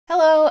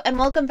Hello and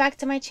welcome back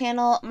to my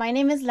channel. My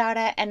name is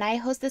Laura and I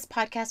host this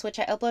podcast which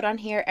I upload on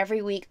here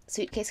every week,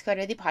 Suitcase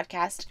Coder the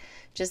podcast,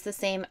 just the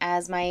same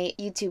as my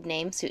YouTube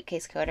name,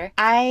 Suitcase Coder.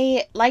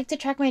 I like to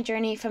track my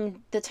journey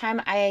from the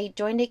time I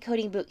joined a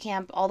coding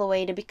bootcamp all the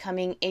way to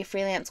becoming a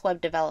freelance web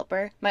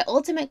developer. My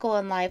ultimate goal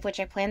in life, which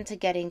I plan to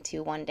getting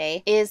to one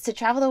day, is to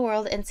travel the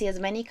world and see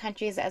as many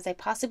countries as I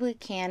possibly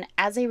can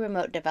as a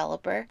remote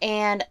developer.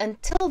 And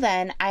until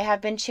then, I have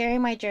been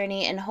sharing my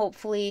journey and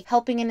hopefully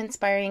helping and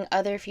inspiring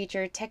other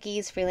future techies,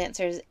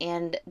 freelancers,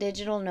 and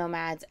digital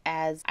nomads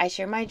as I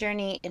share my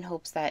journey in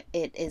hopes that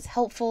it is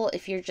helpful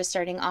if you're just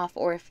starting off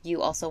or if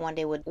you also one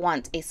day would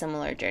want a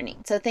similar journey.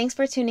 So thanks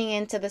for tuning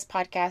in to this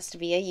podcast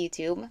via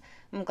YouTube.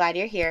 I'm glad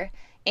you're here.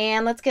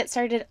 And let's get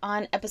started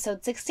on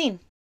episode 16.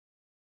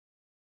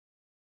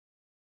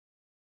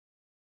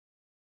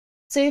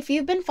 So if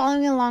you've been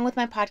following along with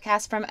my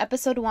podcast from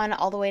episode 1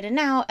 all the way to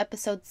now,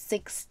 episode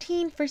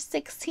 16 for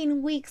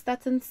 16 weeks,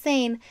 that's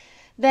insane,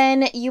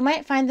 then you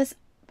might find this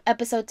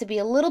episode to be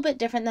a little bit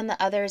different than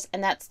the others,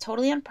 and that's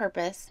totally on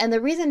purpose. And the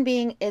reason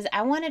being is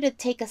I wanted to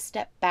take a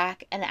step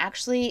back and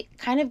actually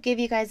kind of give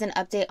you guys an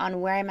update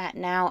on where I'm at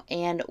now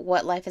and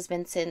what life has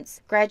been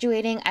since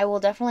graduating. I will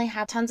definitely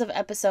have tons of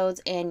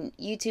episodes and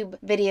YouTube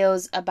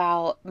videos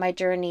about my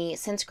journey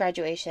since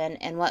graduation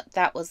and what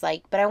that was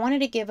like, but I wanted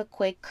to give a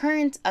quick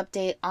current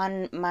update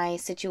on my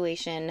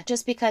situation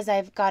just because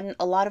I've gotten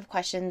a lot of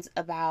questions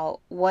about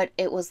what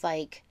it was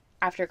like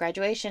after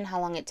graduation, how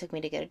long it took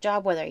me to get a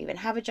job, whether I even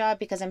have a job,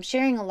 because I'm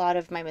sharing a lot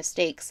of my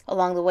mistakes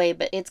along the way,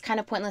 but it's kind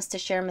of pointless to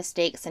share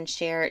mistakes and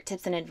share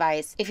tips and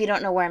advice if you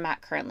don't know where I'm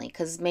at currently,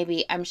 because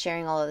maybe I'm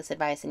sharing all of this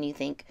advice and you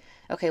think,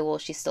 okay, well,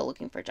 she's still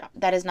looking for a job.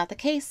 That is not the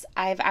case.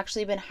 I've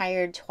actually been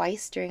hired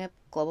twice during a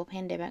global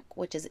pandemic,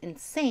 which is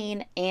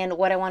insane, and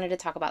what I wanted to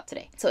talk about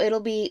today. So it'll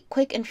be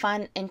quick and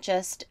fun and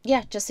just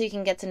so you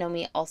can get to know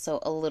me also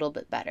a little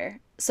bit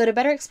better. So to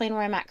better explain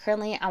where I'm at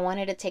currently, I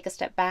wanted to take a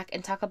step back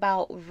and talk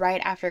about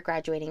right after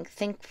graduating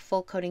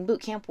Thankful Coding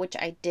Bootcamp, which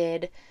I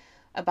did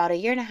about a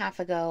year and a half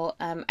ago.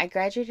 I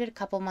graduated a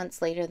couple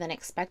months later than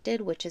expected,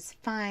 which is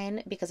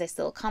fine because I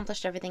still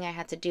accomplished everything I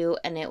had to do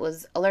and it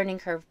was a learning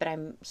curve, but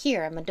I'm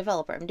here, I'm a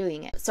developer, I'm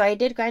doing it. So I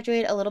did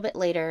graduate a little bit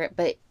later,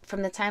 but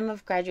from the time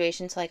of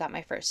graduation till I got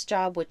my first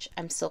job, which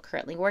I'm still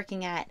currently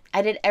working at,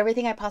 I did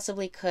everything I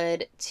possibly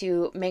could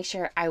to make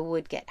sure I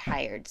would get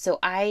hired. So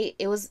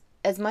it was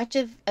as much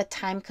of a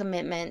time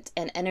commitment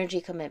and energy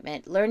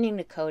commitment learning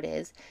to code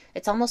is,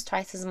 it's almost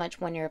twice as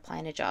much when you're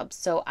applying to jobs.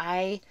 So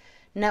I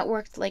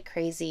networked like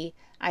crazy.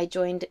 I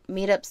joined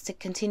meetups to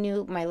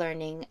continue my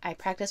learning. I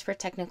practiced for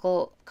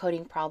technical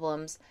coding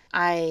problems.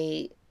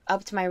 I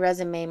upped my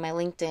resume, my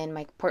LinkedIn,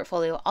 my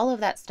portfolio, all of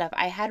that stuff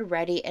I had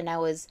ready, and I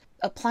was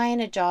applying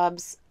to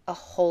jobs a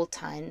whole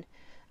ton.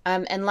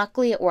 And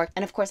luckily it worked.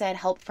 And of course I had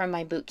help from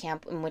my boot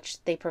camp in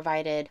which they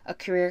provided a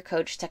career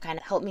coach to kind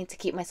of help me to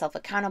keep myself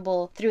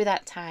accountable through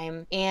that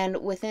time. And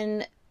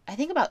within I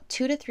think about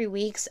 2 to 3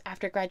 weeks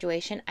after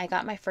graduation, I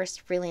got my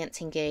first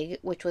freelancing gig,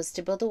 which was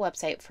to build a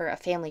website for a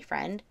family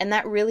friend. And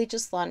that really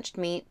just launched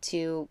me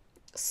to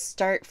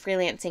start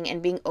freelancing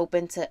and being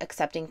open to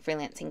accepting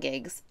freelancing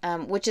gigs,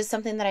 which is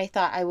something that I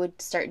thought I would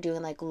start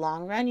doing like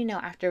long run,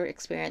 after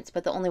experience,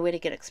 but the only way to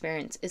get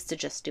experience is to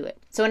just do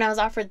it. So when I was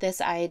offered this,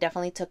 I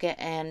definitely took it,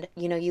 and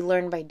you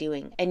learn by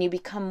doing and you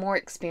become more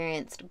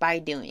experienced by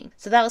doing.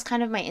 So that was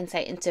kind of my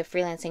insight into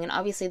freelancing, and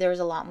obviously there was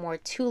a lot more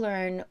to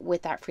learn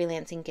with that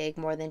freelancing gig,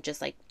 more than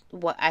just like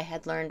what I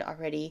had learned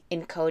already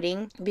in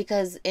coding,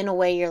 because in a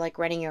way you're like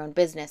running your own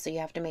business, so you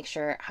have to make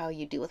sure how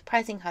you deal with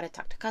pricing, how to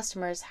talk to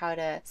customers, how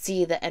to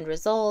see the end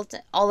result.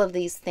 All of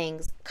these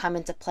things come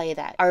into play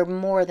that are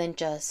more than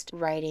just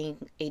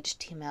writing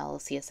HTML,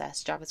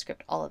 CSS,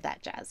 JavaScript, all of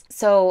that jazz.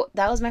 So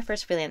that was my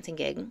first freelancing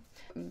gig.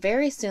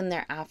 Very soon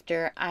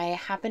thereafter, I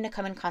happened to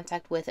come in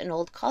contact with an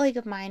old colleague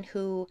of mine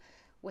who,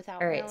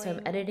 without Alright, so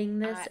I'm editing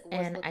this,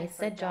 and I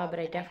said job, but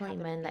I and definitely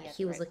meant that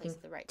he was looking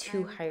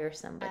to hire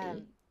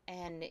somebody.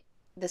 And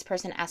this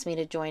person asked me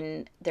to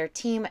join their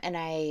team, and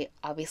I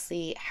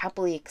obviously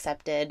happily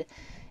accepted.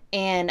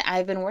 And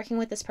I've been working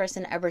with this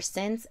person ever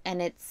since,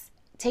 and it's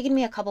taken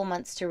me a couple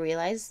months to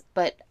realize,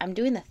 but I'm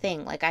doing the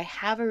thing. Like, I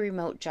have a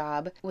remote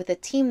job with a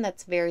team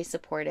that's very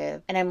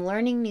supportive, and I'm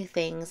learning new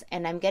things,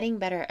 and I'm getting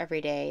better every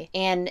day.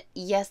 And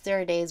yes,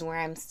 there are days where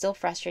I'm still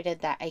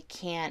frustrated that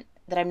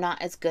I'm not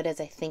as good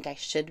as I think I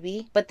should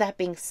be. But that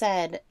being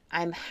said,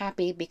 I'm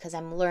happy because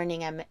I'm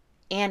learning,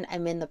 and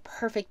I'm in the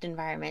perfect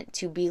environment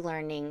to be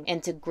learning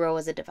and to grow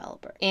as a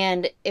developer.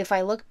 And if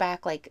I look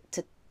back like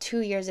to 2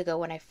 years ago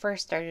when I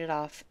first started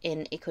off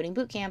in a coding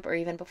bootcamp, or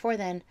even before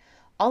then,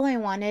 all I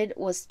wanted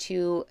was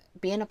to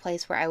be in a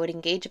place where I would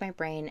engage my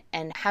brain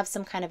and have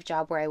some kind of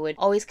job where I would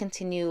always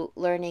continue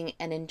learning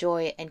and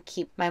enjoy and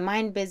keep my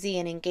mind busy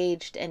and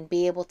engaged and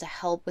be able to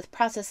help with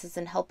processes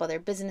and help other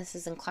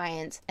businesses and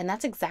clients. And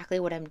that's exactly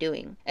what I'm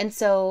doing. And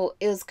so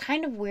it was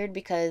kind of weird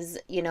because,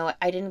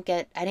 I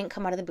didn't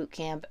come out of the boot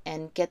camp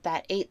and get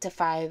that 8 to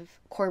 5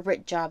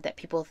 corporate job that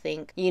people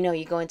think,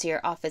 you go into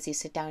your office, you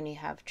sit down, you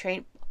have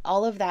train,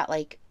 all of that,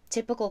 like,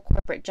 typical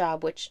corporate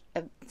job, which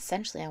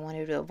essentially I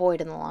wanted to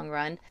avoid in the long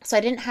run. So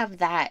I didn't have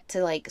that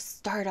to like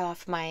start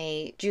off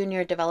my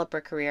junior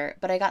developer career,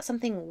 but I got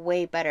something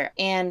way better,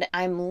 and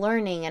I'm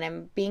learning and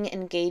I'm being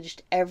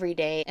engaged every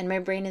day, and my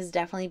brain is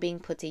definitely being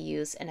put to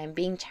use, and I'm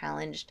being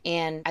challenged,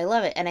 and I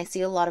love it, and I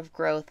see a lot of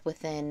growth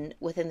within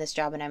this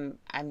job, and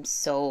I'm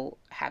so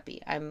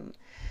happy.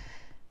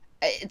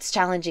 It's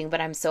challenging, but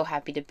I'm so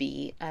happy to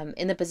be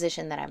in the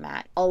position that I'm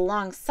at.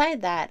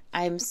 Alongside that,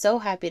 I'm so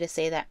happy to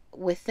say that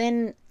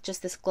within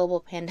just this global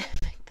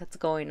pandemic that's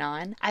going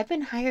on, I've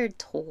been hired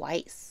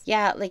twice.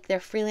 Yeah, like they're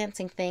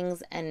freelancing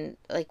things, and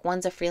like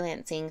one's a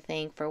freelancing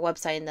thing for a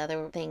website and the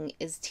other thing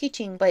is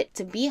teaching. But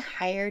to be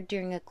hired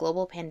during a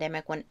global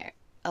pandemic when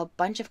a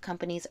bunch of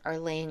companies are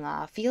laying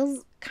off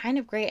feels kind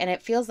of great, and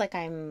it feels like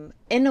I'm,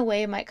 in a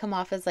way, might come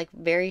off as like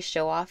very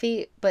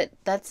show-offy, but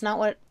that's not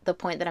what the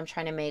point that I'm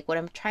trying to make. What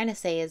I'm trying to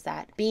say is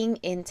that being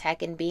in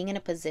tech and being in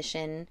a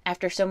position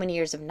after so many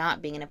years of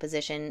not being in a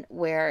position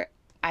where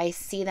I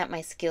see that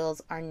my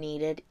skills are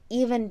needed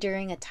even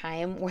during a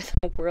time where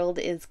the world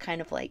is kind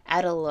of like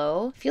at a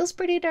low, feels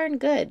pretty darn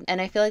good.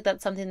 And I feel like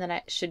that's something that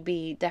I should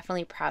be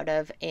definitely proud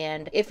of.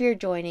 And if you're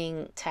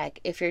joining tech,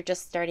 if you're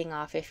just starting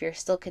off, if you're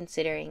still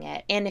considering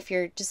it, and if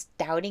you're just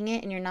doubting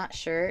it and you're not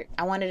sure,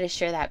 I wanted to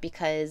share that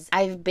because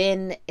I've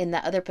been in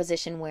the other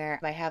position where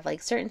I have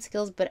like certain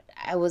skills, but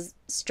I was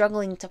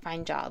struggling to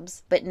find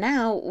jobs. But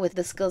now with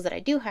the skills that I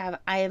do have,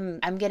 I'm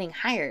getting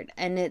hired,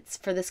 and it's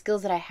for the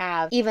skills that I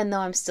have, even though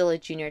I'm still a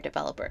junior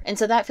developer. And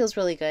so that feels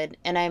really good,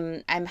 and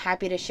I'm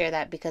happy to share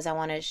that because I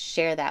want to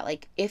share that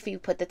like if you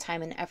put the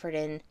time and effort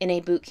in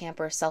a boot camp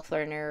or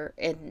self-learner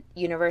in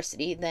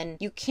university, then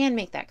you can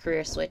make that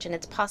career switch, and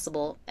it's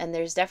possible, and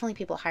there's definitely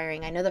people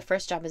hiring. I know the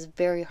first job is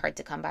very hard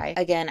to come by.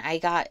 Again, I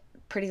got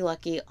pretty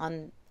lucky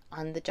on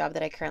the job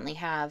that I currently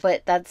have,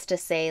 but that's to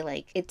say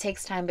like it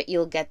takes time, but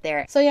you'll get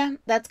there. So yeah,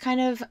 that's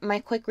kind of my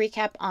quick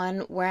recap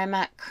on where I'm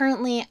at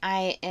currently.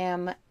 I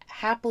am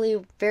happily,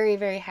 very,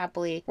 very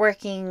happily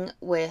working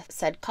with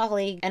said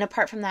colleague. And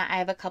apart from that, I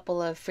have a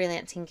couple of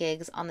freelancing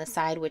gigs on the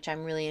side, which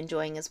I'm really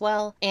enjoying as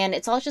well. And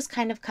it's all just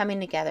kind of coming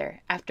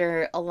together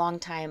after a long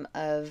time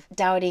of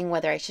doubting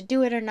whether I should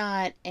do it or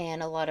not,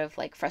 and a lot of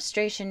like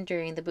frustration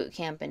during the boot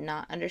camp and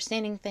not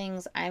understanding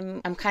things.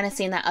 I'm kind of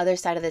seeing that other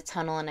side of the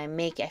tunnel, and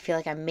I feel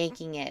like I'm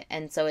making it.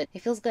 And so it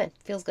feels good.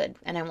 It feels good.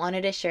 And I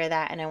wanted to share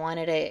that, and I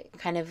wanted to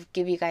kind of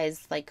give you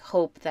guys like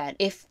hope that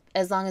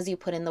as long as you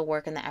put in the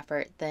work and the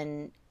effort,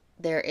 then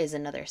there is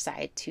another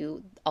side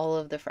to all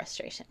of the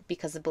frustration,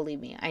 because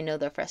believe me, I know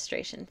the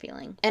frustration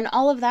feeling. And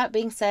all of that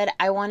being said,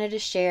 I wanted to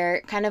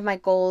share kind of my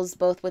goals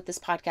both with this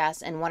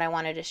podcast and what I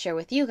wanted to share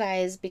with you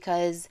guys,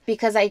 because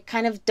I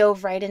kind of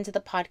dove right into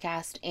the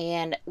podcast,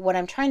 and what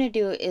I'm trying to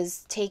do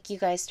is take you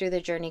guys through the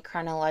journey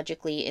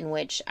chronologically, in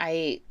which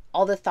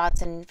all the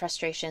thoughts and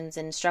frustrations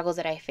and struggles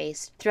that I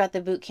faced throughout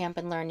the boot camp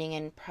and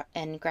learning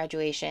and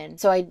graduation.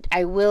 So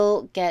I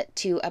will get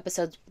to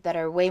episodes that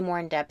are way more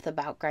in depth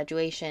about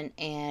graduation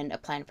and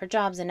applying for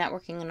jobs and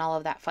networking and all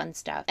of that fun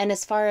stuff. And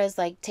as far as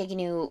like taking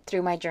you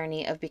through my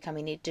journey of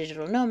becoming a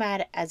digital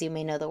nomad, as you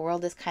may know, the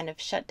world is kind of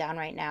shut down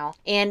right now.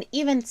 And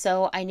even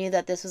so, I knew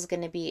that this was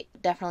going to be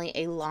definitely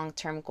a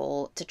long-term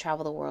goal to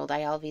travel the world.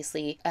 I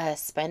obviously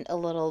spent a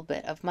little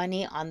bit of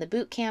money on the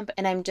boot camp,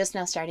 and I'm just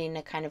now starting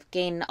to kind of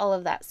gain all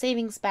of that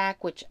savings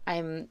back, which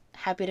I'm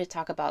happy to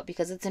talk about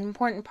because it's an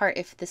important part.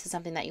 If this is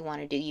something that you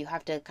want to do, you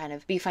have to kind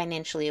of be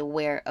financially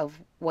aware of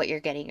what you're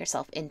getting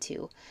yourself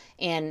into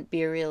and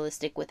be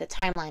realistic with the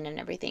timeline and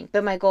everything.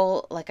 But my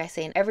goal, like I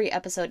say in every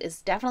episode,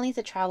 is definitely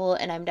to travel,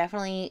 and I'm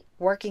definitely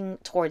working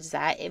towards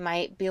that. It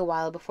might be a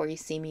while before you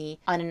see me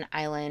on an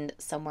island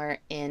somewhere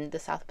in the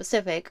South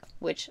Pacific,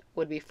 which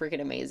would be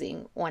freaking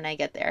amazing when I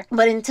get there.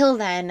 But until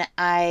then,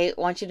 I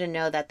want you to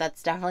know that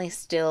that's definitely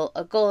still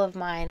a goal of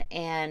mine,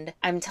 and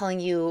I'm telling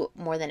you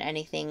more than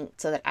anything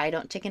so that I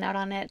don't chicken out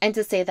on it, and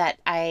to say that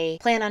I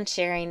plan on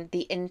sharing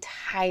the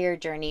entire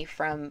journey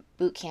from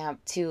bootcamp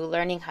to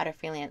learning how to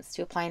freelance,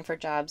 to applying for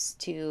jobs,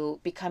 to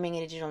becoming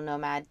a digital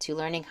nomad, to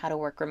learning how to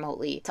work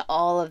remotely, to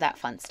all of that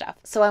fun stuff.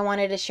 So I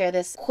wanted to share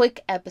this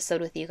quick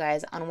episode with you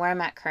guys on where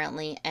I'm at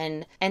currently,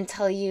 and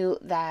tell you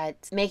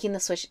that making the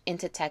switch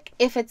into tech,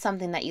 if it's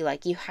something that you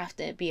like, you have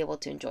to be able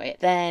to enjoy it.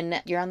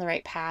 Then you're on the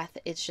right path.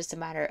 It's just a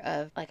matter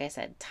of, like I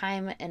said,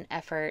 time and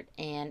effort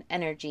and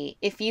energy.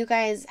 If you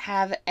guys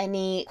have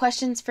any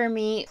questions for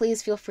me,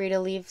 please feel free to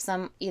leave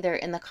some either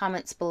in the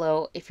comments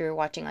below if you're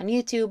watching on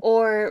YouTube,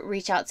 or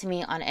reach out to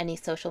me on any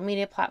social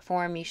media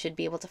platform. You should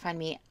be able to find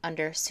me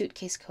under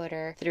Suitcase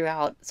Coder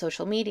throughout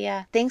social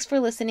media. Thanks for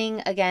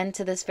listening again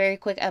to this very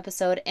quick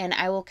episode, and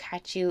I will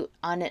catch you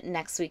on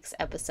next week's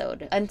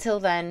episode. Until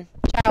then,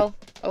 ciao.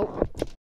 Oh.